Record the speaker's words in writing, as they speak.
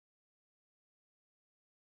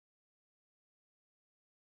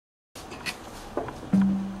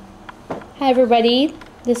Hi everybody,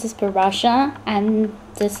 this is Purbasha and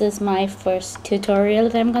this is my first tutorial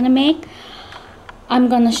that I'm gonna make. I'm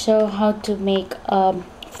gonna show how to make a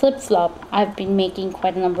flip-flop. I've been making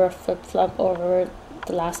quite a number of flip-flop over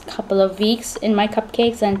the last couple of weeks in my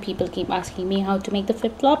cupcakes and people keep asking me how to make the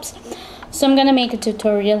flip-flops. So I'm gonna make a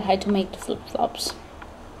tutorial how to make the flip-flops.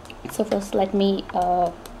 So first let me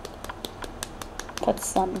put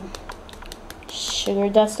some sugar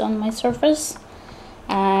dust on my surface.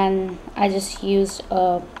 And I just used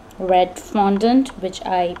a red fondant which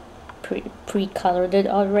I pre-colored it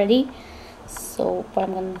already. So what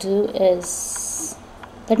I'm going to do is,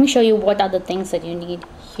 let me show you what are the things that you need.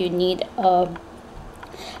 You need a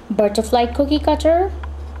butterfly cookie cutter,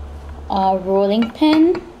 a rolling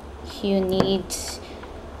pin, you need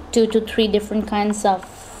 2 to 3 different kinds of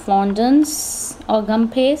fondants or gum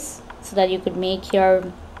paste so that you could make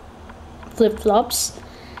your flip-flops.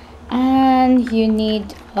 And you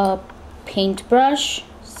need a paintbrush,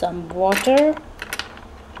 some water,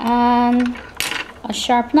 and a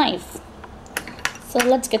sharp knife. So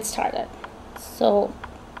let's get started. So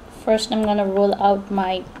first I'm gonna roll out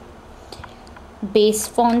my base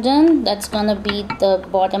fondant. That's gonna be the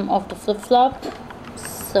bottom of the flip-flop.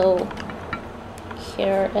 So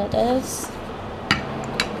here it is.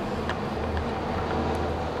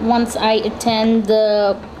 Once I attain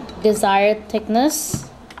the desired thickness,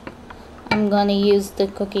 I'm gonna use the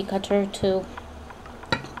cookie cutter to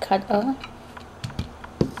cut a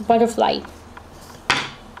butterfly.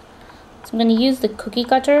 So I'm gonna use the cookie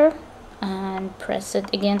cutter and press it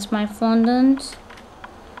against my fondant.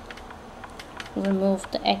 Remove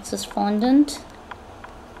the excess fondant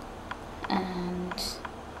and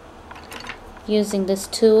using this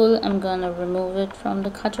tool I'm gonna remove it from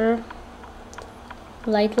the cutter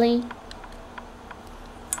lightly,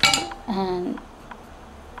 and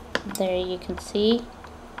there you can see,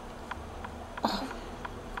 oh,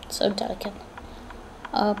 so delicate,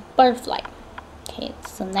 a butterfly. Okay,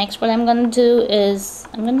 so next what I'm gonna do is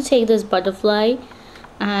I'm gonna take this butterfly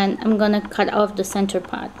and I'm gonna cut off the center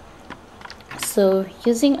part. So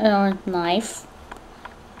using a knife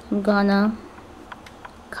I'm gonna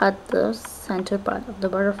cut the center part of the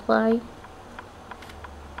butterfly.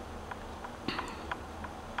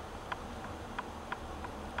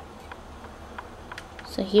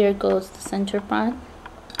 So here goes the center part,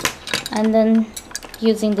 and then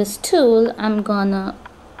using this tool I'm gonna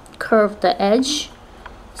curve the edge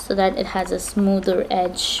so that it has a smoother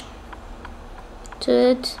edge to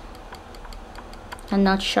it and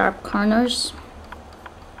not sharp corners.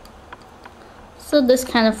 So this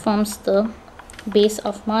kind of forms the base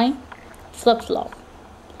of my flip-flop.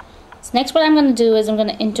 So next what I'm gonna do is I'm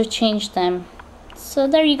gonna interchange them. So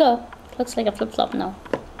there you go, looks like a flip-flop now.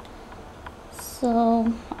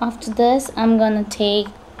 So after this I'm gonna take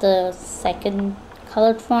the second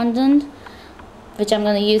colored fondant which I'm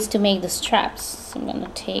gonna use to make the straps. So I'm gonna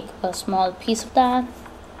take a small piece of that,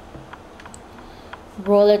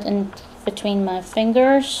 roll it in between my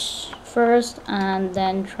fingers first, and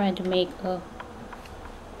then try to make a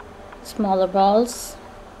smaller balls,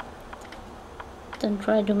 then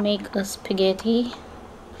try to make a spaghetti.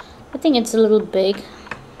 I think it's a little big.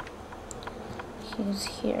 Here's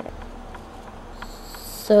here.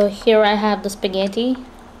 So here I have the spaghetti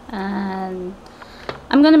and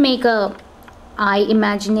I'm gonna make a eye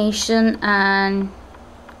imagination and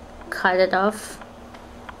cut it off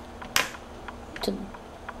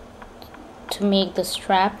to make the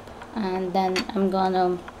strap, and then I'm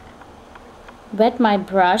gonna wet my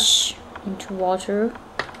brush into water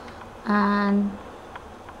and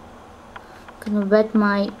gonna wet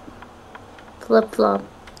my flip-flop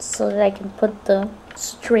so that I can put the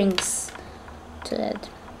strings to it.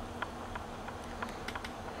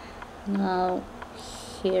 Now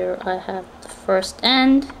here I have the first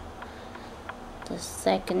end, the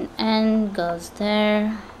second end goes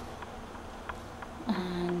there,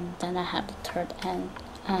 and then I have the third end.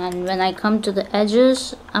 And when I come to the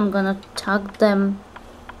edges I'm gonna tug them.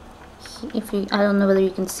 I don't know whether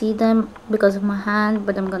you can see them because of my hand,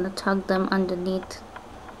 but I'm gonna tug them underneath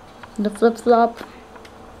the flip-flop,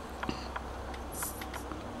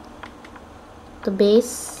 the base,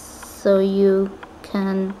 so you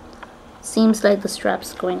can, seems like the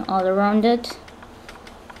strap's going all around it.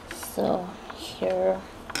 So here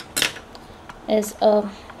is a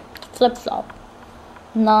flip-flop.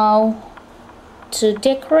 Now to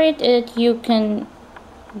decorate it you can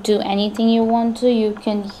do anything you want to. You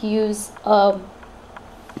can use a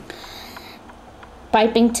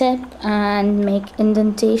piping tip and make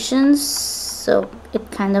indentations so it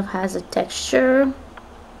kind of has a texture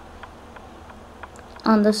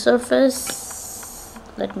on the surface.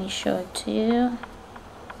 let me show it to you.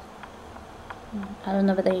 I don't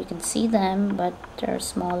know whether you can see them, but there are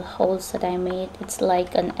small holes that I made. It's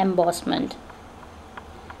like an embossment.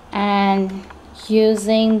 And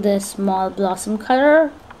using this small blossom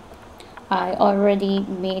color, I already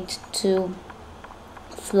made 2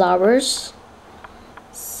 flowers.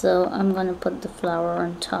 So I'm gonna put the flower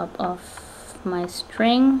on top of my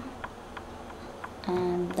string,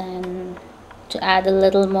 and then to add a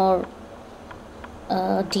little more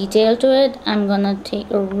detail to it, I'm gonna take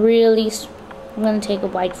a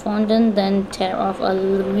white fondant, then tear off a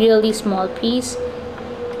really small piece,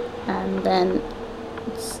 and then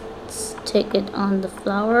stick it on the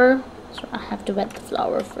flower. So I have to wet the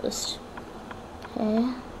flower first.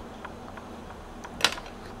 Okay.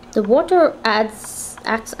 The water acts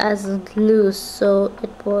as a glue, so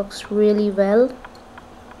it works really well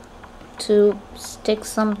to stick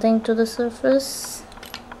something to the surface.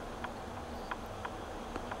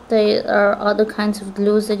 There are other kinds of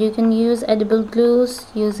glues that you can use, edible glues,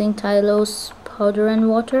 using Tylose powder and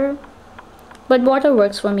water. But water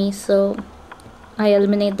works for me, so I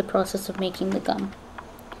eliminate the process of making the gum.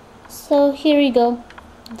 So here you go,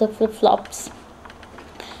 the flip-flops.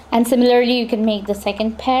 And similarly, you can make the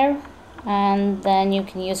second pair, and then you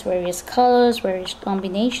can use various colors, various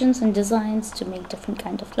combinations and designs to make different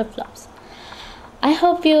kinds of flip-flops. I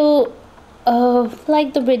hope you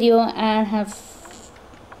liked the video and have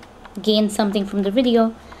gained something from the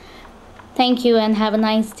video. Thank you and have a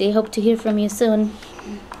nice day. Hope to hear from you soon.